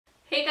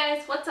Hey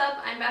guys, what's up?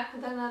 I'm back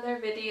with another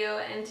video,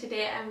 and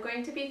today I'm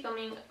going to be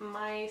filming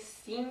my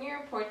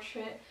senior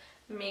portrait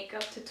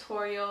makeup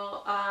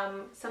tutorial.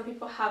 Some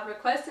people have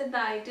requested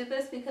that I do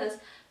this because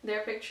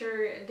their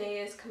picture day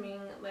is coming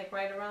like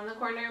right around the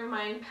corner.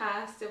 Mine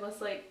passed. It was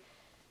like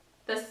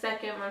the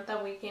second month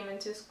that we came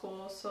into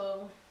school,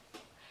 so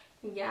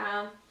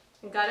yeah,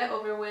 got it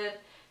over with.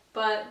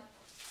 But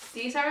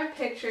these are my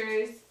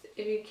pictures.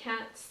 If you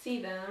can't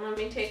see them, let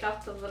me take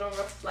off the little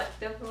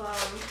reflective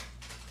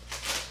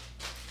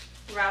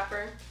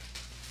wrapper.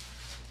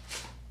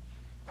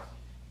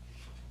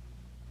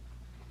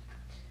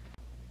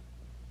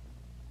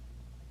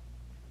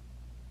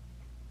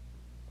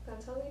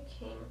 That's how they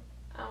came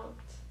out.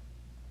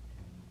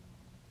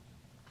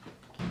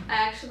 I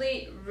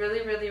actually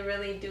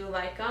really do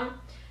like them,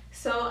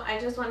 so I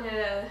just wanted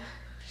to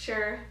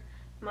share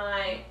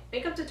my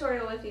makeup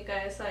tutorial with you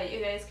guys so that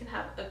you guys can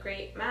have a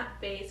great matte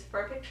base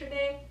for picture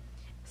day.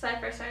 So I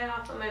first started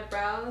off with my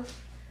brows.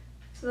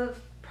 So the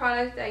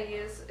product I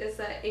use is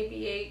the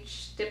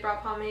ABH Dip Brow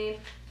Pomade.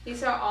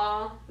 These are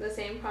all the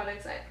same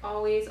products I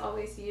always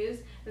use.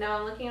 Now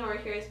I'm looking over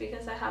here is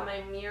because I have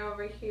my mirror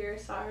over here,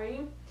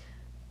 sorry.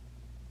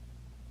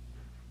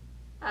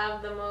 I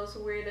have the most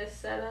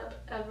weirdest setup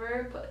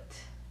ever, but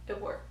it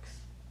works.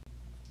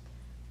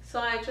 So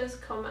I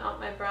just comb out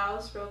my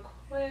brows real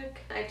quick.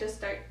 I just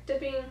start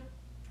dipping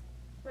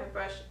my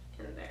brush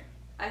in there.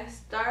 I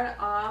start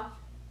off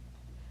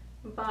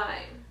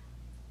by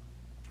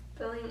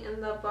filling in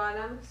the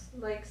bottoms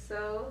like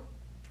so.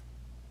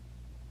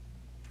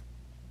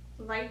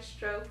 Light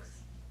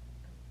strokes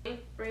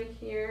right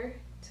here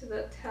to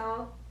the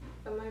tail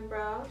of my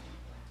brow,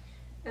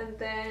 and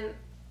then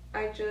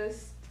I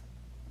just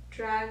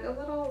drag a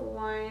little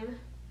line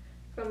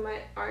from my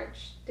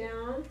arch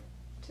down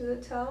to the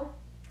tail,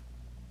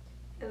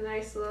 and then I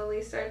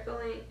slowly start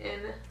filling in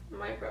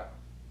my brow.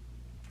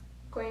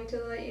 Going to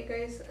let you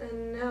guys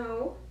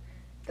know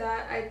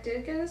that I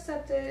did get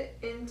accepted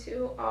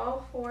into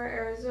all 4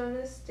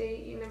 Arizona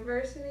State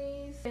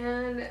universities,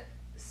 and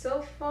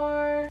so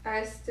far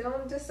I still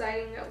am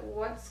deciding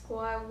what school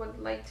I would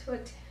like to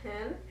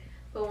attend,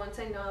 but once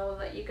I know I will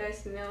let you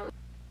guys know.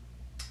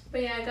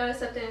 But yeah, I got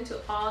accepted into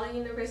all the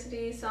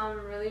universities, so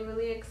I'm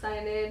really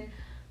excited.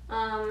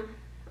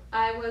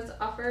 I was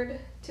offered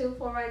 2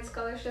 full-ride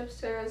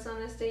scholarships to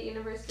Arizona State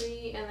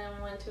University and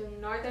then went to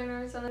Northern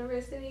Arizona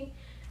University,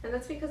 and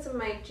that's because of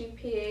my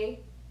GPA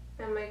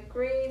and my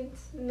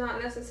grades,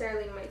 not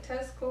necessarily my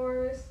test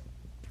scores.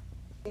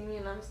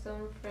 And I'm still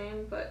in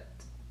frame, but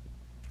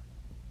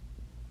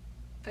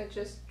I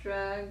just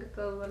drag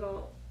the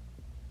little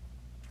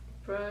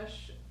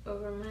brush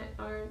over my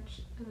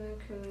arch and then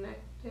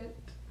connect it.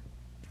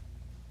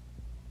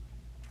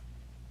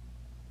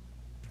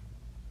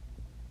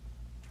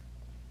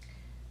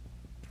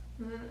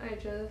 And then I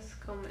just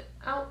comb it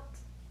out,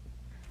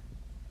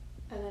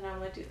 and then I'm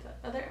gonna do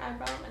the other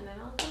eyebrow, and then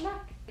I'll come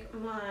back.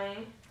 My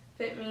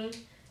Fit Me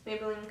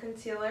Maybelline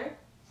concealer,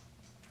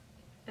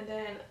 and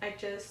then I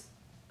just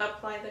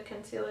apply the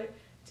concealer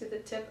to the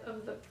tip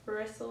of the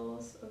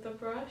bristles of the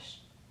brush.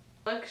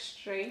 Look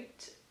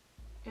straight,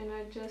 and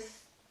I just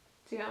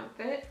damp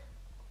it,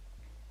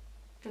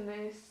 and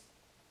I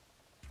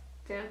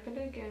damp it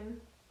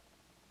again.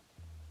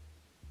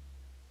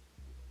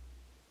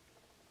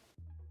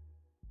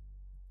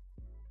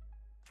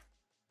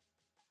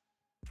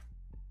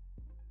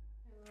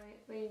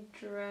 Lightly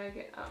drag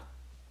it up.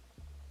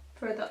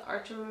 For the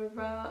arch of my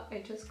brow, I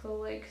just go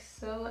like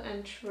so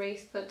and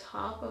trace the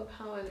top of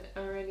how it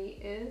already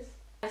is.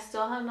 I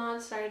still have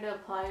not started to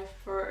apply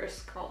for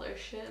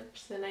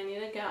scholarships, and I need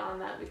to get on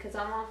that because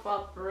I'm off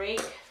a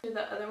break. Do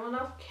the other one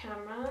off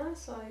camera,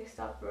 so I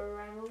stop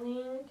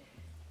rambling,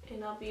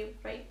 and I'll be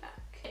right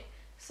back. Okay.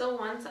 So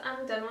once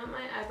I'm done with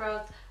my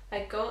eyebrows,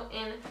 I go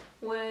in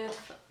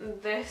with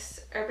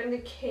this Urban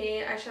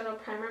Decay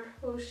eyeshadow primer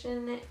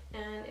potion,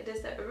 and it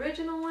is the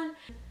original one.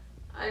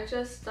 I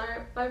just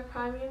start by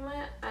priming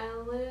my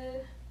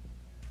eyelid.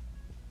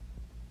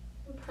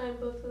 Prime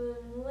both of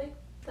them like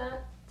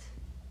that.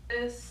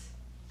 This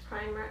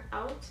primer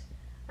out,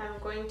 I'm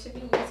going to be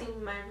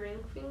using my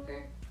ring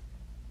finger,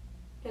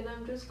 and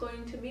I'm just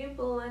going to be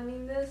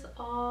blending this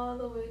all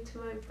the way to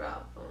my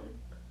brow bone.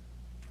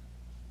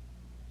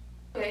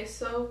 Okay,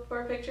 so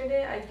for picture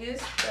day, I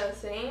used the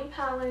same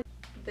palette,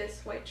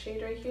 this white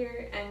shade right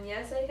here, and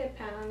yes, I hit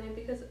pan on it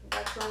because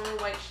that's the only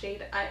white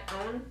shade I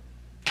own.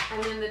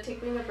 And then the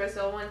Take Me to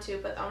Brazil one too,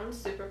 but that one's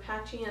super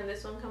patchy, and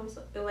this one comes,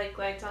 it like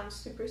glides on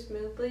super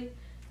smoothly,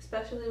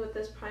 especially with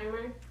this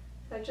primer.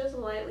 So I just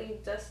lightly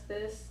dust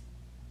this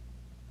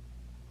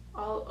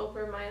all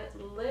over my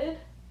lid.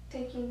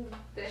 Taking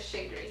this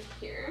shade right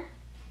here,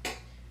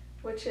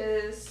 which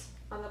is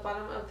on the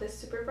bottom of this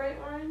super bright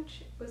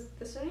orange, was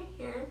this one right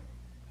here.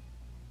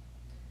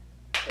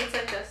 It's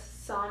like a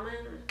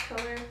salmon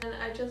color, and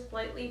I just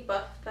lightly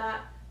buff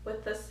that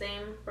with the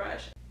same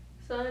brush.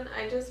 So then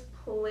I just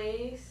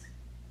place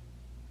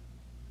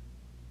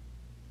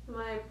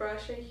my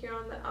brush right here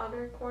on the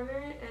outer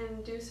corner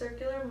and do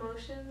circular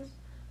motions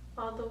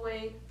all the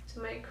way to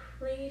my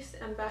crease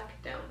and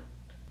back down.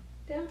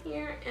 down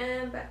here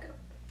and back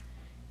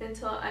up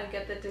until I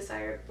get the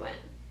desired blend.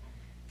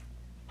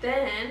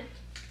 Then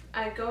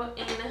I go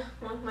in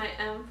with my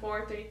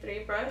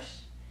M433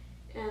 brush,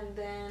 and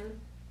then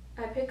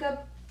I pick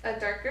up a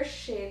darker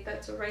shade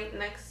that's right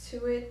next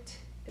to it.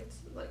 It's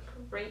like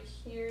right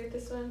here,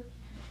 this one.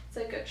 It's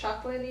like a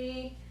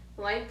chocolatey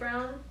light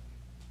brown.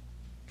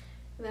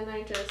 And then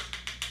I just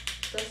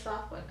dust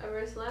off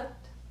whatever's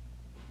left.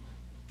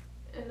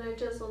 And I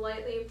just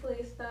lightly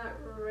place that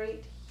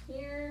right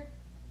here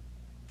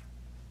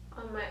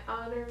on my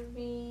outer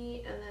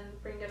V, and then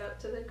bring it up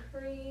to the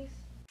crease.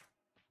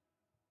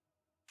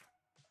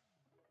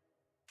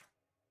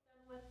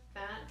 With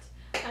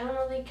that, I don't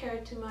really care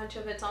too much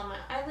if it's on my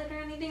eyelid or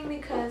anything,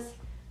 because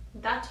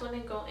that's when I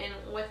go in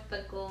with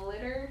the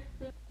glitter.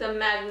 The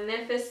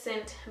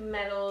Magnificent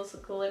Metals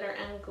Glitter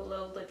and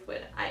Glow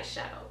Liquid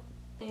Eyeshadow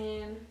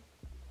in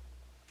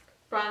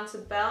Bronze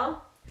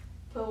Belle.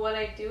 But what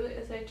I do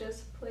is I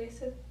just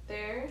place it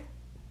there,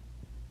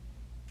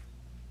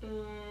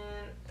 and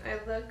I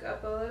look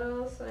up a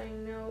little so I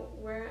know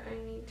where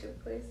I need to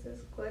place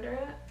this glitter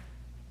at,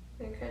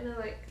 and kind of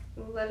like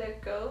let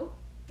it go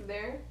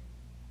there,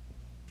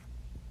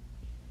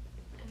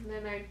 and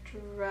then I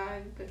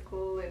drag the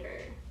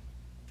glitter.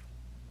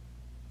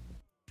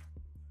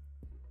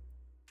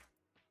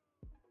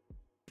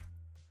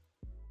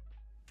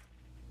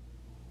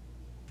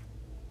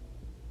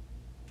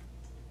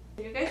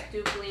 If you guys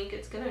do blink,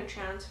 it's gonna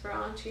transfer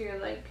onto your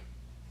like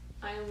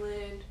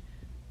eyelid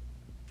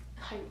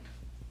height.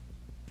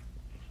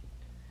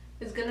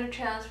 It's gonna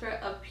transfer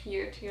up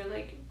here to your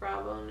like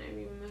brow bone if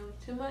you move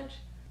too much.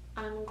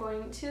 I'm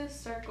going to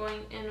start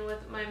going in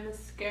with my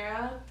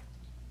mascara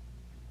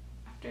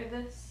after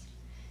this,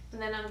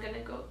 and then I'm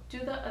gonna go do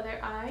the other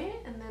eye,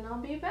 and then I'll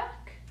be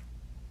back.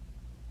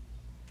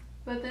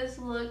 But this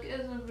look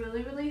is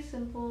really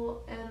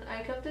simple, and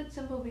I kept it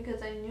simple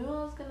because I knew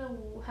I was gonna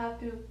have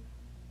to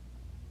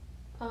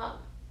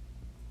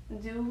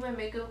do my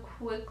makeup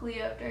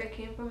quickly after I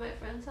came from my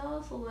friend's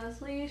house.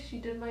 Leslie, she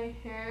did my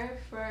hair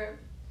for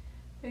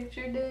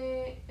picture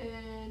day,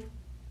 and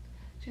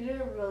she did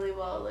it really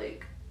well.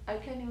 Like, I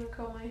can't even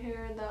curl my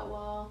hair that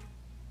well.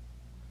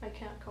 I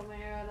can't curl my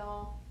hair at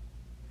all.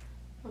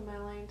 Am I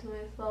lying to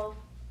myself?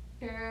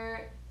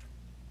 Here,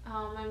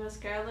 how my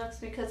mascara looks,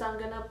 because I'm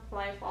gonna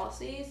apply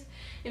falsies.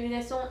 If you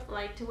guys don't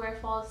like to wear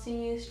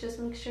falsies, just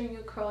make sure you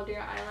curl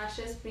your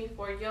eyelashes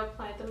before you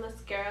apply the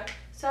mascara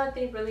so that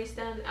they really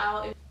stand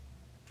out.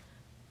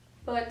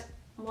 But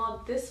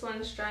while this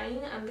one's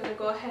drying, I'm gonna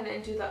go ahead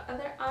and do the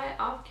other eye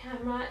off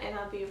camera, and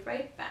I'll be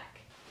right back.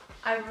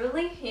 I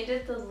really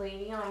hated the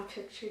lady on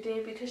picture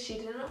day because she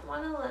didn't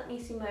want to let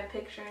me see my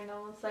picture, and I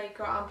was like,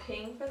 girl, I'm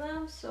paying for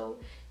them, so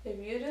if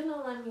you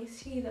didn't let me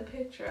see the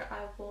picture,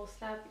 I will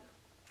stab you.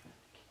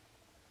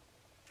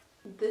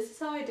 This is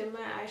how I did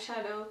my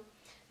eyeshadow,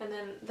 and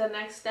then the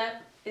next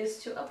step is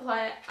to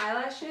apply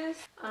eyelashes.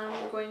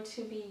 I'm going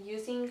to be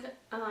using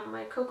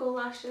my Cocoa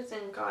Lashes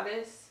in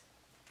Goddess.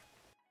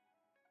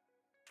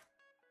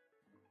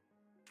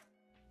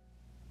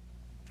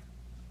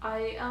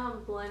 I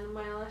blend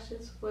my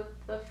lashes with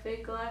the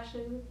fake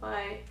lashes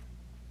by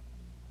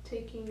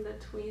taking the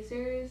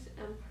tweezers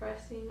and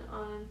pressing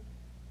on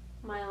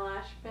my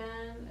lash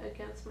band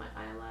against my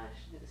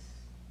eyelashes.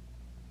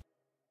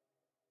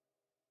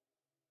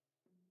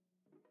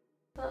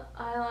 The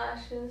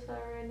eyelashes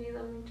are ready.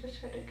 Let me just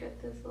try to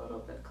get this a little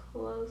bit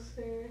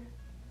closer.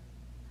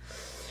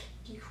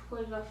 Okay.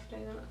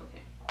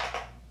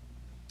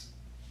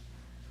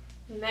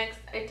 Next,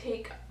 I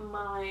take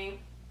my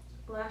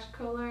lash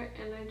curler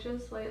and I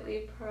just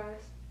lightly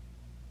press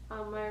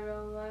on my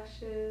real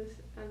lashes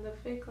and the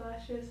fake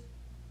lashes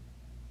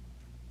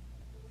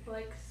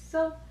like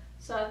so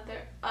that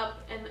they're up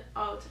and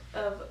out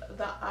of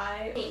the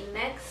eye. Okay,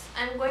 next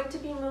I'm going to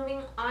be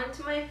moving on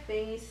to my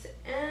face,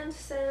 and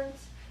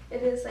since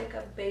it is like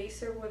a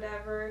base or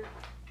whatever,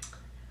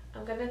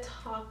 I'm gonna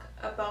talk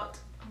about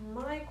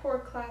my core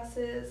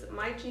classes,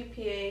 my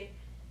GPA,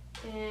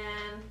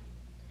 and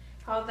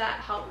how that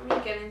helped me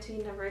get into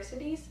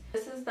universities.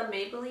 This is the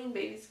Maybelline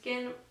Baby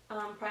Skin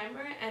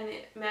primer, and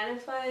it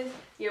mattifies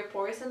your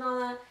pores and all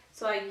that.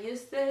 So I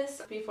use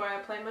this before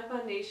I apply my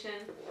foundation.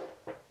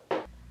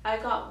 I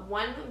got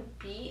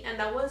 1B, and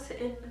that was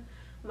in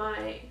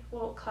my,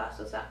 what class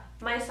was that?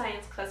 My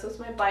science class. It was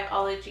my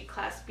biology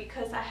class,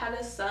 because I had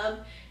a sub,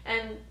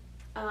 and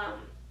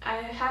I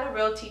had a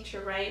real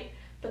teacher, right?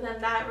 But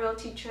then that real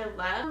teacher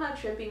left. I'm not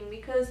tripping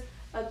because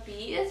a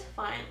B is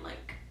fine.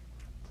 Like,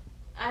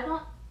 I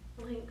don't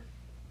like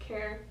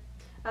care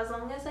as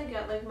long as I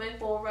get like my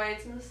full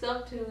rides and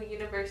stuff to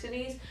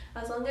universities.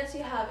 As long as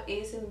you have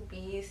A's and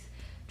B's,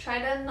 try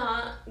to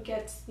not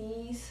get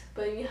C's,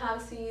 but if you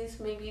have C's,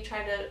 maybe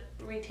try to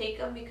retake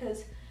them,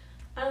 because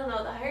I don't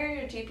know, the higher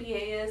your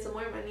GPA is, the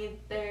more money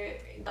the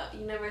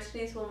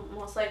universities will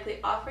most likely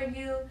offer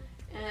you,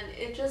 and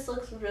it just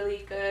looks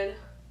really good,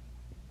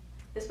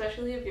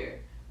 especially if your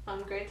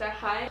grades are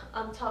high.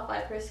 I'm top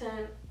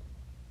 5%,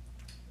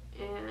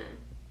 and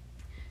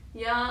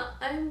yeah,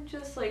 I'm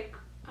just like,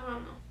 I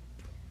don't know.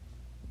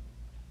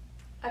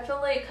 I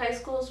feel like high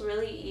school is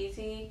really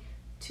easy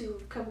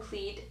to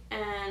complete,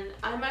 and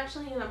I'm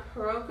actually in a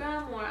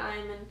program where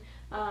I'm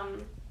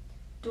in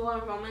dual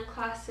enrollment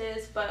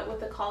classes, but with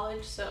the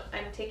college. So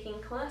I'm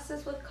taking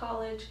classes with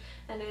college,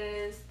 and it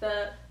is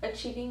the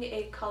Achieving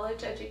a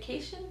College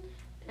Education,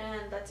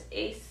 and that's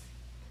ACE,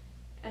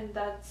 and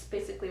that's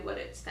basically what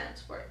it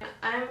stands for.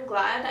 I'm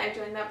glad I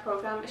joined that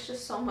program. It's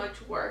just so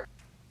much work.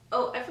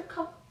 Oh, I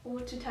forgot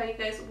to tell you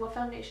guys what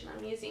foundation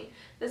I'm using.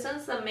 This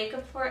one's the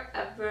Makeup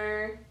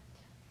Forever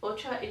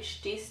Ultra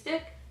HD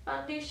Stick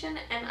foundation,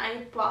 and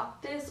I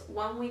bought this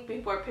 1 week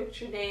before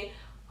picture day,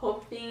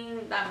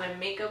 hoping that my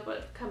makeup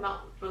would come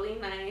out really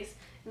nice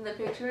in the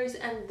pictures,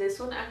 and this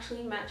one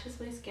actually matches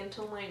my skin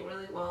tone like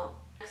really well.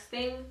 Next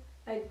thing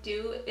I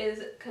do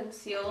is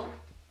conceal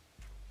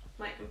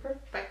my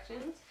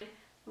imperfections.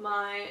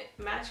 My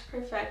Match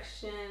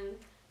Perfection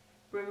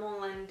Rimmel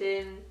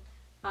London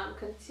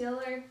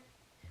concealer.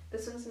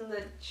 This one's in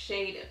the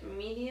shade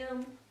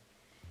medium,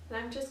 and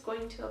I'm just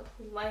going to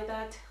apply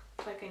that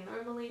like I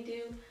normally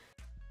do.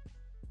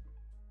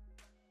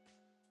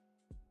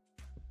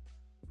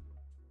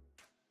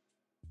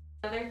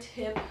 Another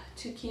tip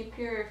to keep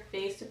your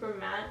face super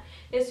matte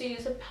is to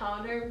use a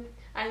powder.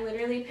 I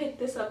literally picked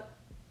this up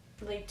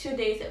like 2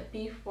 days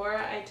before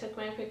I took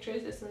my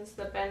pictures. This one's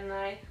the Ben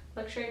Nye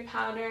Luxury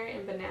Powder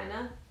in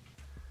Banana.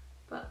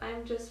 But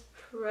I'm just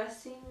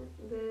pressing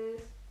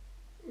this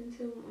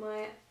into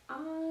my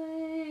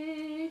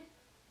eye.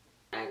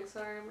 Bags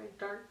are my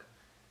dark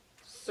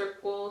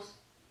circles,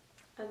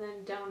 and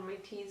then down my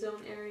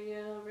T-zone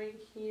area right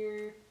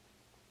here.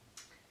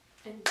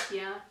 And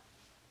yeah.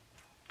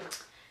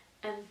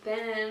 And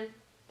then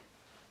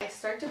I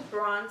start to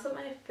bronze up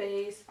my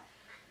face.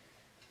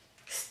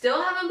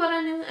 Still haven't bought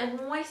a new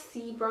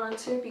NYC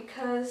bronzer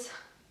because,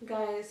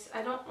 guys,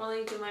 I don't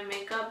really do my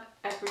makeup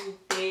every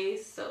day,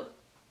 so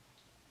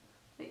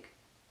like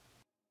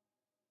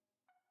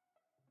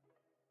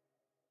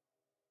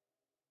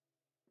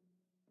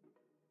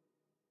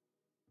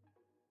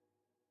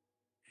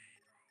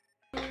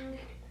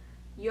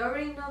you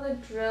already know the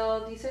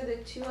drill. These are the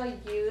two I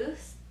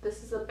used.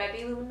 This is a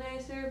Betty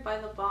Luminizer by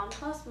the Balm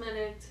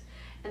Cosmetics,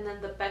 and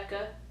then the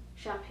Becca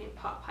Champagne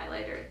Pop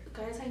Highlighter.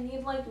 Guys, I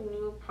need like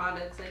new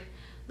products. Like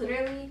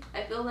literally,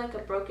 I feel like a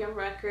broken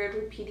record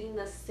repeating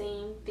the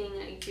same thing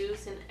I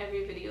use in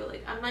every video.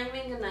 Like I'm not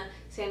even gonna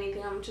say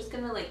anything. I'm just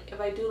gonna like, if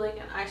I do like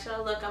an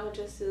eyeshadow look, I'm gonna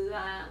just do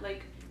that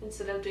like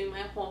instead of doing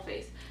my whole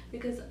face,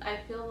 because I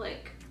feel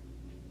like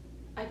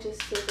I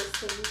just say the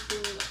same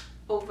thing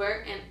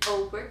over and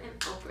over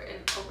and over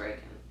and over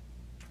again.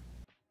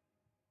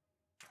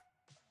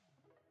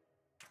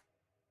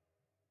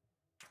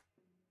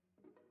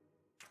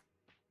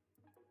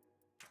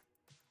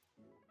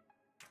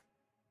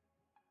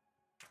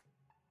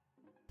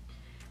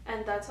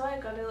 And that's why I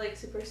got it like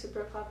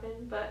super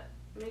poppin', but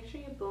make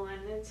sure you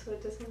blend it so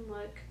it doesn't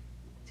look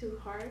too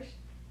harsh.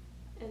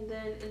 And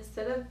then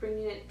instead of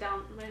bringing it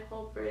down my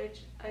whole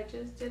bridge, I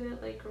just did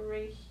it like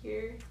right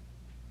here,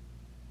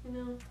 you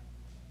know,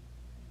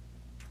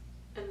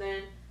 and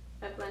then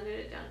I blended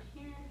it down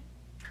here.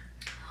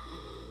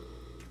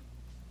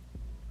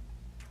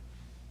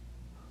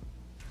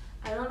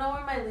 I don't know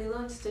where my Lilo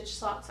and Stitch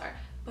socks are,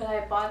 but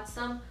I bought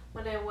some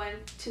when I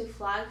went to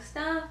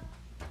Flagstaff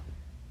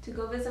to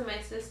go visit my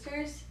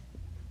sisters.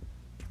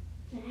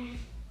 I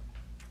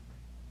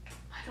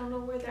don't know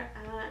where they're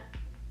at.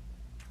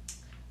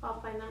 I'll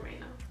find them right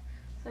now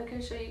so I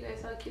can show you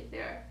guys how cute they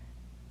are.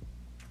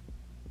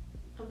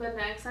 But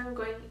next I'm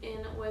going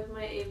in with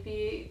my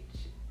ABH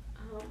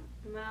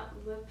matte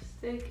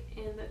lipstick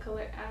in the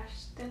color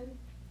Ashton.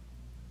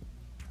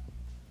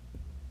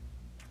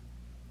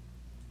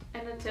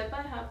 And the tip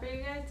I have for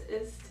you guys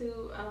is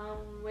to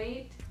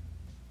wait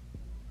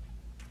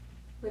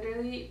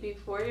literally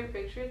before your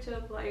picture to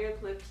apply your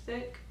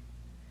lipstick.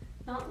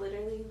 Not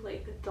literally,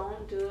 like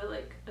don't do it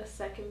like a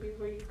second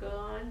before you go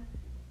on.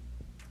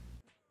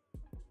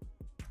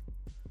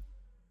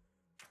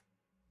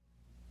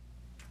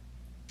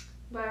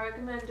 But I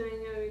recommend doing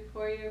it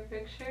before your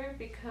picture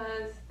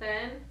because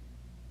then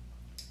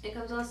it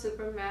comes out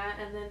super matte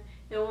and then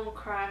it won't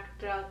crack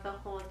throughout the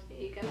whole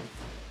day. You guys,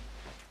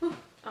 I'm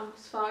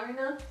almost falling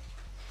now.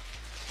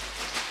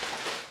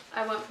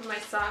 I went for my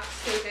socks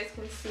so you guys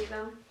can see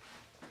them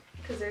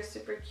because they're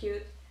super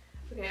cute.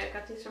 Okay, I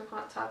got these from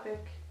Hot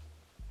Topic.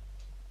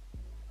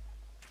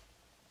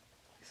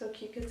 So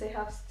cute because they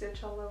have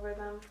Stitch all over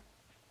them.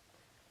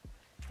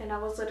 And I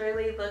was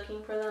literally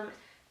looking for them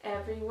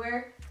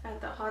everywhere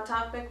at the Hot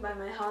Topic by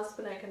my house,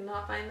 but I could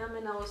not find them,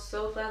 and I was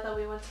so glad that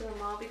we went to the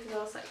mall because I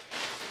was like,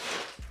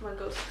 I'm gonna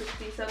go scoop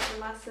these up for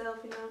myself,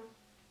 you know.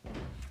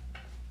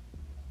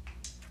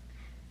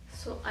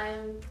 So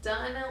I'm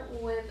done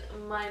with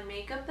my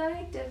makeup that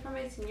I did for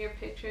my senior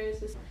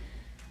pictures.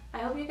 I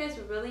hope you guys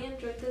really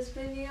enjoyed this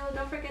video.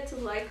 Don't forget to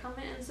like,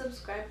 comment, and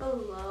subscribe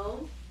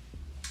below.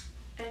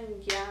 And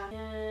yeah,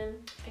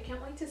 and I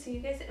can't wait to see you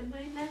guys in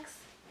my next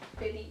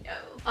video.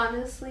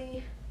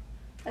 Honestly,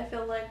 I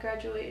feel like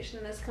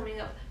graduation is coming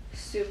up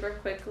super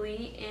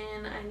quickly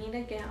and I need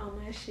to get all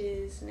my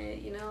shoes knit,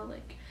 you know,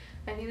 like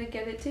I need to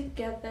get it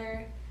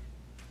together.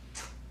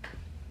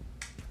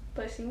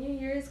 But senior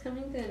year is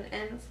coming to an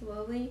end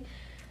slowly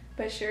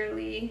but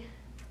surely.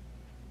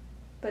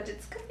 But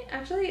it's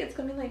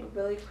coming like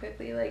really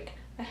quickly. Like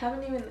I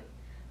haven't even,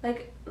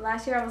 like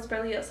last year I was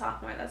barely a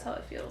sophomore, that's how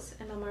it feels,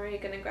 and I'm already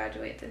gonna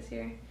graduate this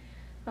year.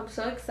 I'm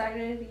so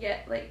excited,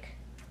 yet like,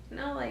 you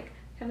know, like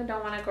kind of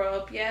don't want to grow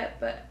up yet,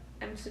 but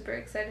I'm super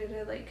excited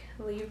to like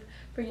leave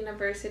for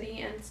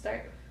university and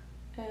start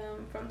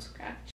from scratch.